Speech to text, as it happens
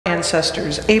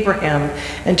ancestors, Abraham,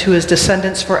 and to his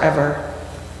descendants forever.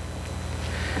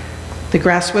 The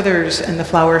grass withers and the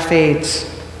flower fades,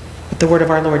 but the word of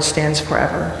our Lord stands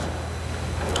forever.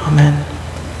 Amen.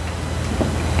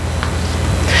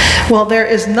 Well, there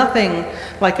is nothing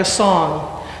like a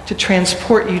song to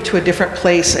transport you to a different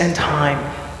place and time.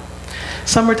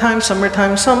 Summertime,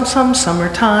 summertime,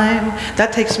 summertime.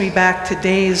 That takes me back to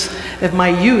days of my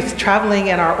youth traveling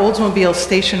in our Oldsmobile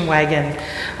station wagon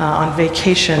on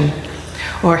vacation.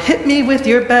 Or hit me with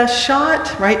your best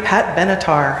shot, right? Pat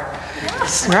Benatar.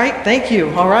 Yes. Right? Thank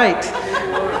you. All right.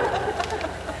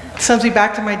 Sends me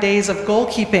back to my days of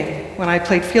goalkeeping when I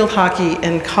played field hockey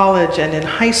in college and in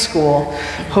high school,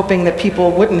 hoping that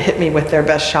people wouldn't hit me with their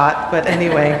best shot, but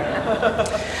anyway.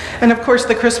 And of course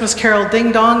the Christmas carol,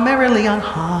 Ding Dong Merrily on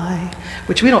High,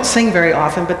 which we don't sing very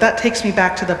often, but that takes me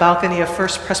back to the balcony of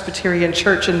First Presbyterian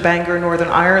Church in Bangor, Northern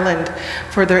Ireland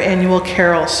for their annual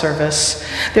carol service.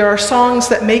 There are songs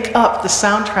that make up the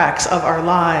soundtracks of our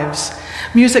lives.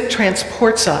 Music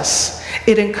transports us,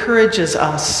 it encourages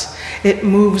us, it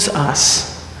moves us.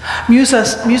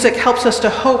 Music helps us to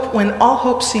hope when all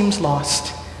hope seems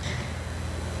lost.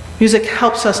 Music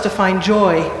helps us to find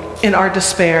joy in our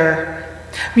despair.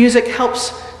 Music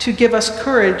helps to give us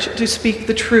courage to speak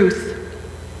the truth.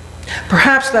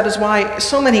 Perhaps that is why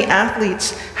so many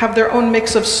athletes have their own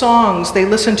mix of songs they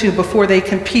listen to before they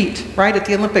compete, right? At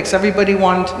the Olympics, everybody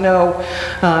wanted to know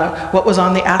what was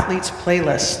on the athlete's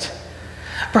playlist.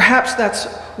 Perhaps that's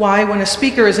why when a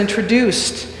speaker is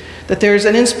introduced, that there's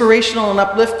an inspirational and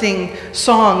uplifting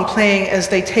song playing as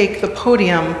they take the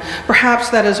podium. Perhaps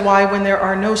that is why when there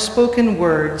are no spoken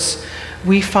words,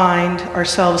 we find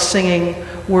ourselves singing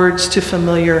words to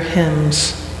familiar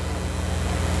hymns.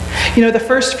 You know, the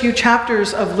first few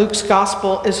chapters of Luke's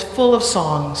gospel is full of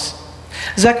songs.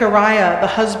 Zechariah, the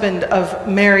husband of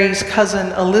Mary's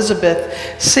cousin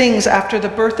Elizabeth, sings after the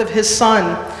birth of his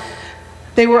son.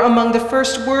 They were among the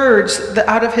first words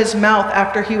out of his mouth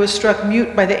after he was struck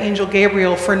mute by the angel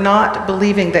Gabriel for not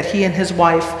believing that he and his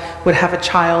wife would have a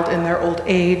child in their old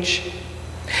age.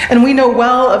 And we know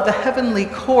well of the heavenly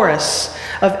chorus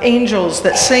of angels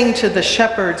that sing to the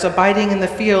shepherds abiding in the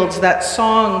fields. That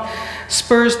song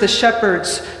spurs the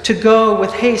shepherds to go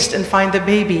with haste and find the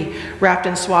baby wrapped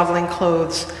in swaddling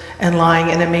clothes and lying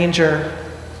in a manger.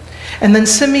 And then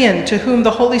Simeon, to whom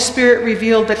the Holy Spirit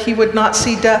revealed that he would not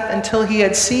see death until he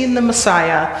had seen the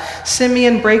Messiah,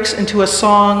 Simeon breaks into a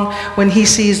song when he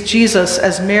sees Jesus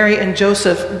as Mary and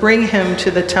Joseph bring him to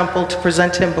the temple to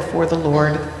present him before the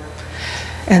Lord.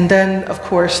 And then, of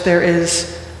course, there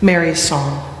is Mary's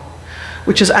song,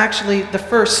 which is actually the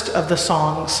first of the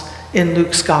songs in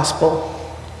Luke's gospel.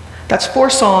 That's 4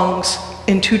 songs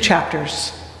in 2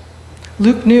 chapters.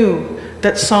 Luke knew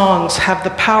that songs have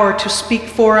the power to speak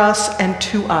for us and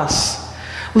to us.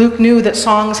 Luke knew that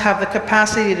songs have the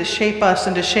capacity to shape us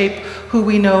and to shape who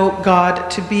we know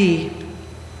God to be.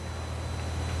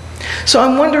 So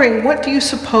I'm wondering, what do you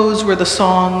suppose were the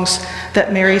songs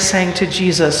that Mary sang to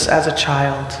Jesus as a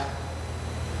child?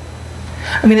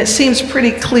 I mean, it seems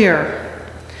pretty clear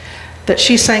that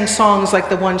she sang songs like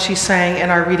the one she sang in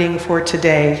our reading for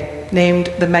today,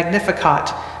 named the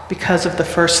Magnificat, because of the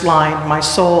first line, "My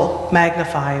soul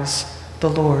magnifies the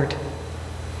Lord."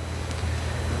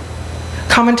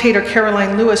 Commentator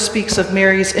Caroline Lewis speaks of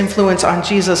Mary's influence on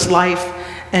Jesus' life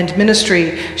and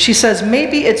ministry. She says,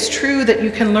 maybe it's true that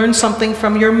you can learn something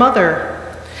from your mother.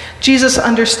 Jesus'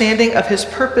 understanding of his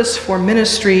purpose for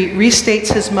ministry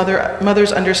restates his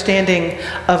mother's understanding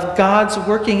of God's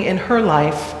working in her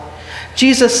life.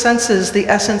 Jesus senses the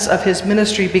essence of his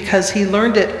ministry because he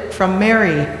learned it from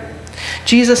Mary.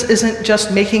 Jesus isn't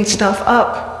just making stuff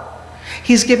up.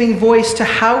 He's giving voice to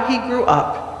how he grew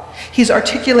up. He's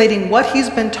articulating what he's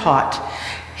been taught.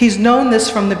 He's known this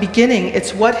from the beginning.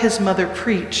 It's what his mother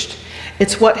preached.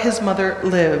 It's what his mother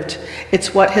lived.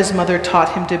 It's what his mother taught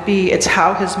him to be. It's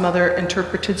how his mother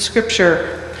interpreted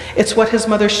Scripture. It's what his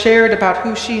mother shared about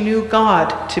who she knew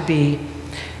God to be.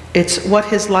 It's what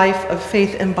his life of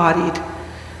faith embodied.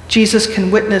 Jesus can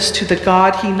witness to the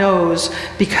God he knows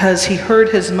because he heard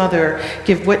his mother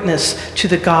give witness to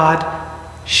the God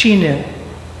she knew.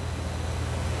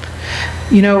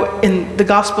 You know, in the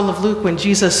Gospel of Luke, when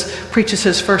Jesus preaches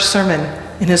his first sermon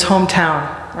in his hometown,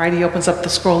 right, he opens up the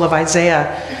scroll of Isaiah.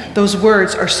 Those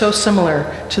words are so similar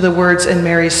to the words in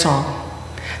Mary's song.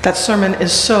 That sermon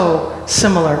is so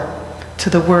similar to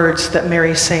the words that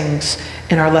Mary sings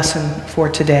in our lesson for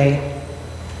today.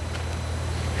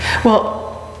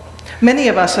 Well, many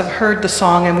of us have heard the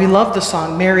song, and we love the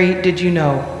song, "Mary, Did You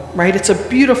Know?" Right? It's a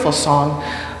beautiful song,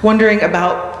 wondering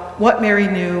about what Mary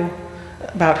knew,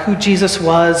 about who Jesus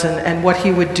was and what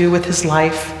he would do with his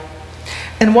life.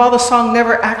 And while the song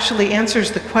never actually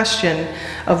answers the question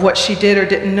of what she did or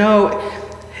didn't know,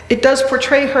 it does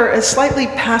portray her as slightly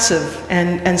passive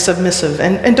and submissive.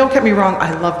 And don't get me wrong,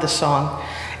 I love the song.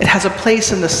 It has a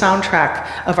place in the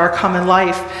soundtrack of our common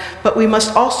life, but we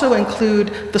must also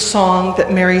include the song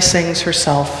that Mary sings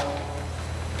herself.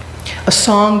 A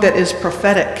song that is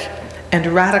prophetic and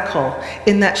radical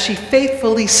in that she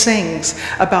faithfully sings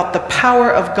about the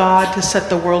power of God to set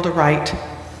the world aright.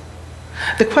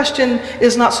 The question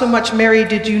is not so much, Mary,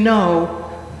 did you know,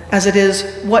 as it is,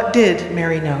 what did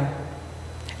Mary know?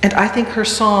 And I think her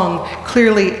song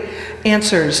clearly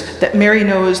answers that Mary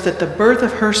knows that the birth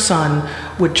of her son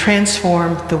would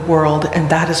transform the world, and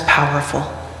that is powerful.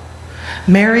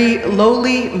 Mary,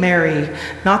 lowly Mary,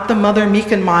 not the mother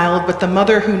meek and mild, but the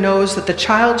mother who knows that the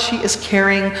child she is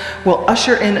carrying will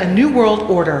usher in a new world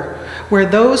order, where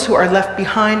those who are left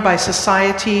behind by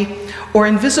society or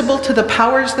invisible to the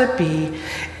powers that be,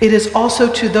 it is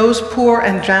also to those poor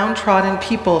and downtrodden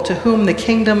people to whom the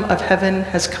kingdom of heaven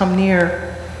has come near.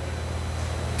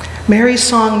 Mary's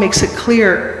song makes it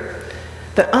clear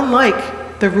that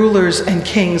unlike the rulers and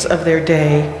kings of their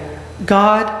day,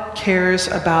 God cares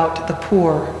about the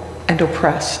poor and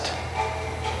oppressed.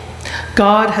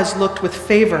 God has looked with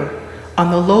favor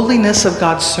on the lowliness of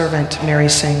God's servant, Mary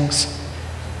sings.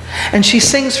 And she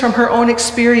sings from her own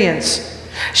experience.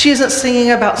 She isn't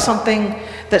singing about something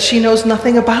that she knows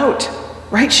nothing about,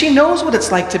 right? She knows what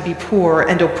it's like to be poor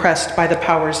and oppressed by the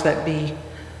powers that be.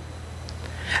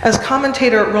 As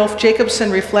commentator Rolf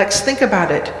Jacobson reflects, think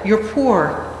about it. You're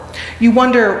poor. You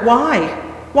wonder, why?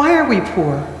 Why are we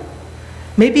poor?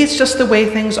 Maybe it's just the way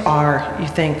things are, you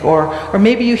think, or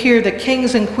maybe you hear that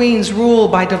kings and queens rule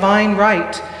by divine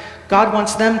right. God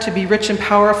wants them to be rich and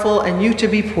powerful and you to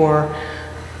be poor.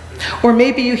 Or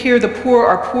maybe you hear the poor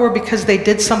are poor because they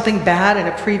did something bad in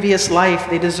a previous life.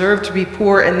 They deserve to be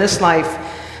poor in this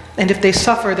life. And if they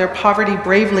suffer their poverty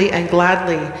bravely and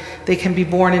gladly, they can be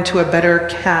born into a better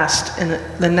caste in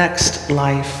the next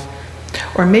life.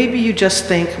 Or maybe you just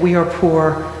think we are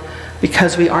poor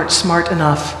because we aren't smart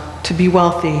enough to be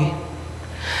wealthy.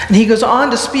 And he goes on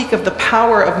to speak of the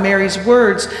power of Mary's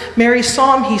words. Mary's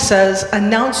psalm, he says,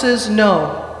 announces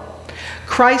no.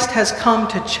 Christ has come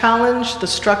to challenge the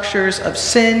structures of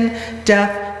sin,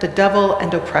 death, the devil,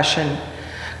 and oppression.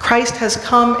 Christ has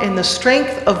come in the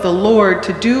strength of the Lord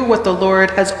to do what the Lord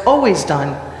has always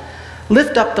done.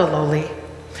 Lift up the lowly,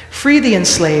 free the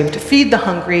enslaved, feed the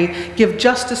hungry, give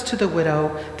justice to the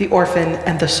widow, the orphan,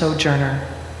 and the sojourner.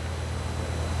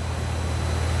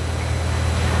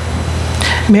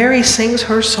 Mary sings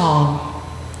her song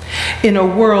in a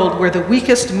world where the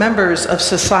weakest members of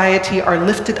society are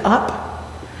lifted up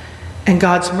and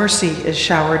God's mercy is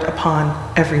showered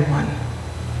upon everyone.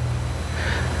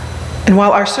 And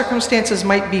while our circumstances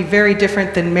might be very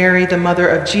different than Mary, the mother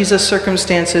of Jesus'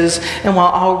 circumstances, and while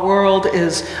our world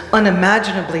is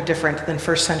unimaginably different than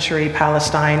first century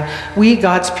Palestine, we,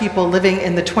 God's people living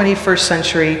in the 21st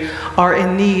century, are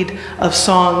in need of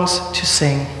songs to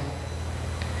sing.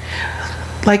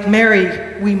 Like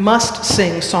Mary, we must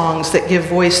sing songs that give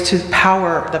voice to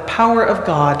power, the power of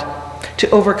God, to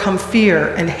overcome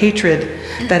fear and hatred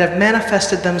that have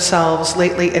manifested themselves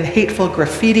lately in hateful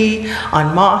graffiti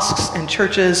on mosques and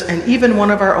churches and even one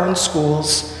of our own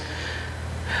schools,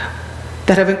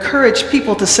 that have encouraged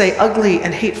people to say ugly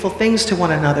and hateful things to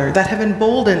one another, that have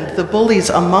emboldened the bullies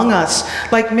among us.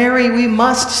 Like Mary, we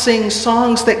must sing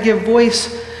songs that give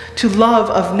voice to love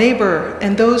of neighbor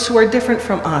and those who are different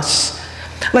from us.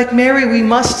 Like Mary, we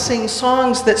must sing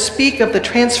songs that speak of the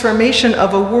transformation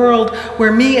of a world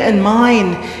where me and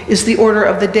mine is the order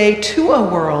of the day, to a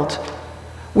world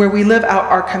where we live out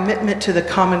our commitment to the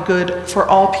common good for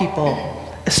all people,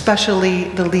 especially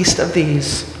the least of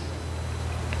these.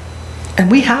 And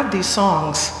we have these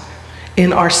songs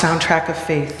in our soundtrack of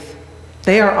faith.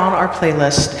 They are on our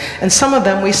playlist, and some of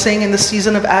them we sing in the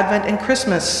season of Advent and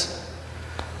Christmas.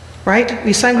 Right?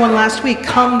 We sang one last week,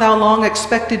 "Come thou long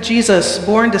expected Jesus,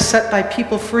 born to set thy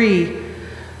people free.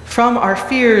 From our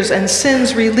fears and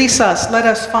sins release us, let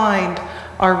us find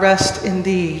our rest in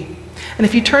thee." And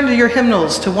if you turn to your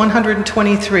hymnals to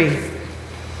 123,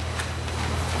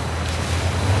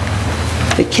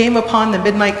 it came upon the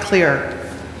midnight clear.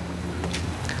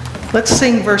 Let's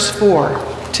sing verse 4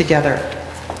 together.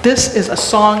 This is a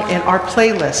song in our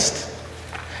playlist,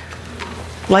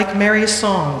 like Mary's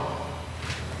song.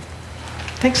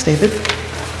 Thanks, David.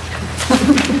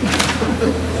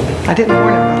 I didn't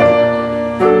warn him about that.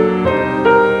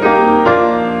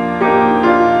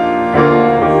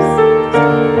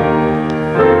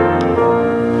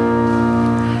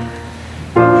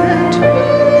 And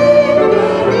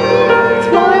beneath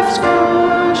life's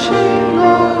crushing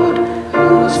load,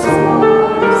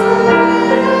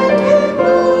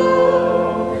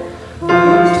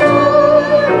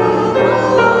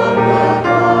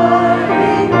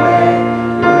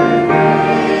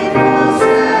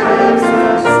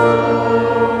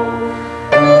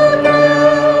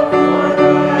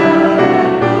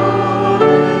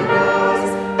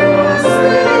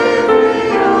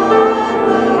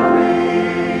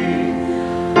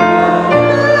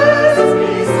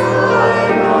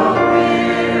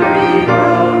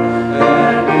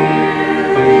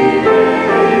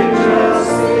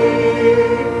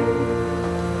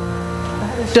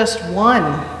 just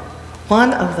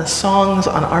one of the songs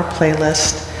on our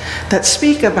playlist that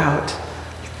speak about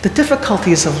the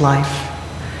difficulties of life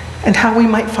and how we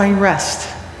might find rest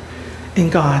in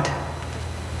God.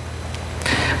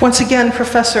 Once again,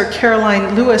 Professor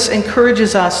Caroline Lewis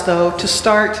encourages us, though, to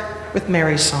start with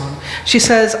Mary's song. She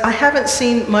says, "I haven't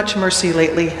seen much mercy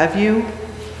lately, have you?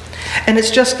 And it's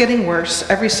just getting worse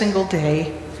every single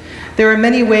day. There are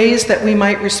many ways that we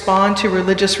might respond to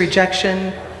religious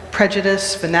rejection,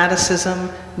 prejudice, fanaticism,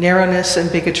 narrowness,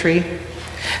 and bigotry.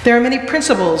 There are many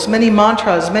principles, many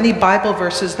mantras, many Bible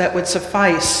verses that would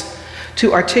suffice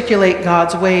to articulate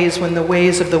God's ways when the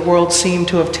ways of the world seem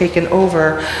to have taken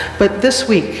over. But this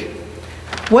week,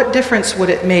 what difference would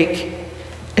it make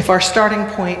if our starting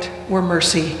point were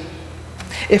mercy?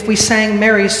 If we sang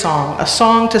Mary's song, a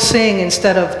song to sing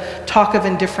instead of talk of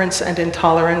indifference and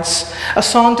intolerance, a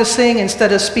song to sing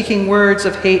instead of speaking words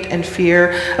of hate and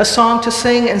fear, a song to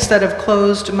sing instead of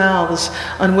closed mouths,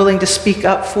 unwilling to speak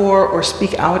up for or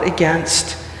speak out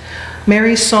against.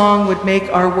 Mary's song would make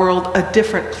our world a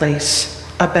different place,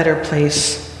 a better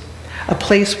place, a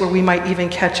place where we might even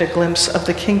catch a glimpse of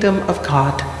the kingdom of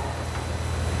God.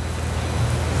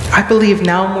 I believe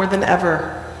now more than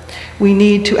ever, we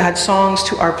need to add songs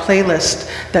to our playlist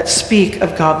that speak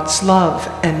of God's love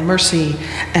and mercy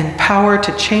and power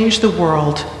to change the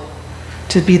world,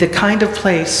 to be the kind of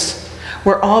place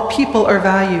where all people are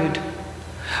valued,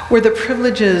 where the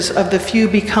privileges of the few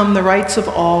become the rights of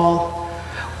all,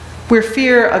 where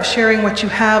fear of sharing what you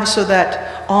have so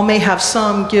that all may have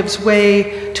some gives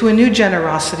way to a new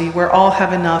generosity where all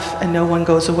have enough and no one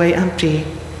goes away empty.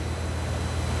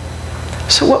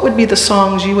 So what would be the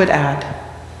songs you would add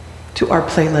to our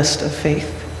playlist of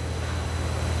faith?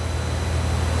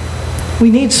 We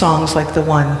need songs like the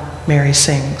one Mary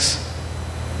sings.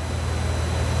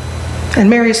 And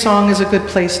Mary's song is a good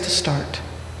place to start.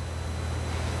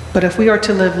 But if we are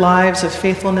to live lives of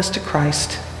faithfulness to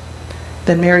Christ,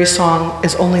 then Mary's song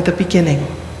is only the beginning.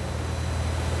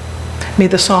 May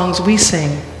the songs we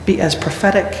sing be as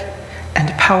prophetic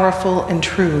and powerful and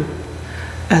true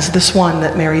as this one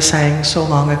that Mary sang so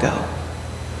long ago.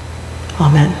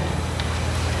 Amen.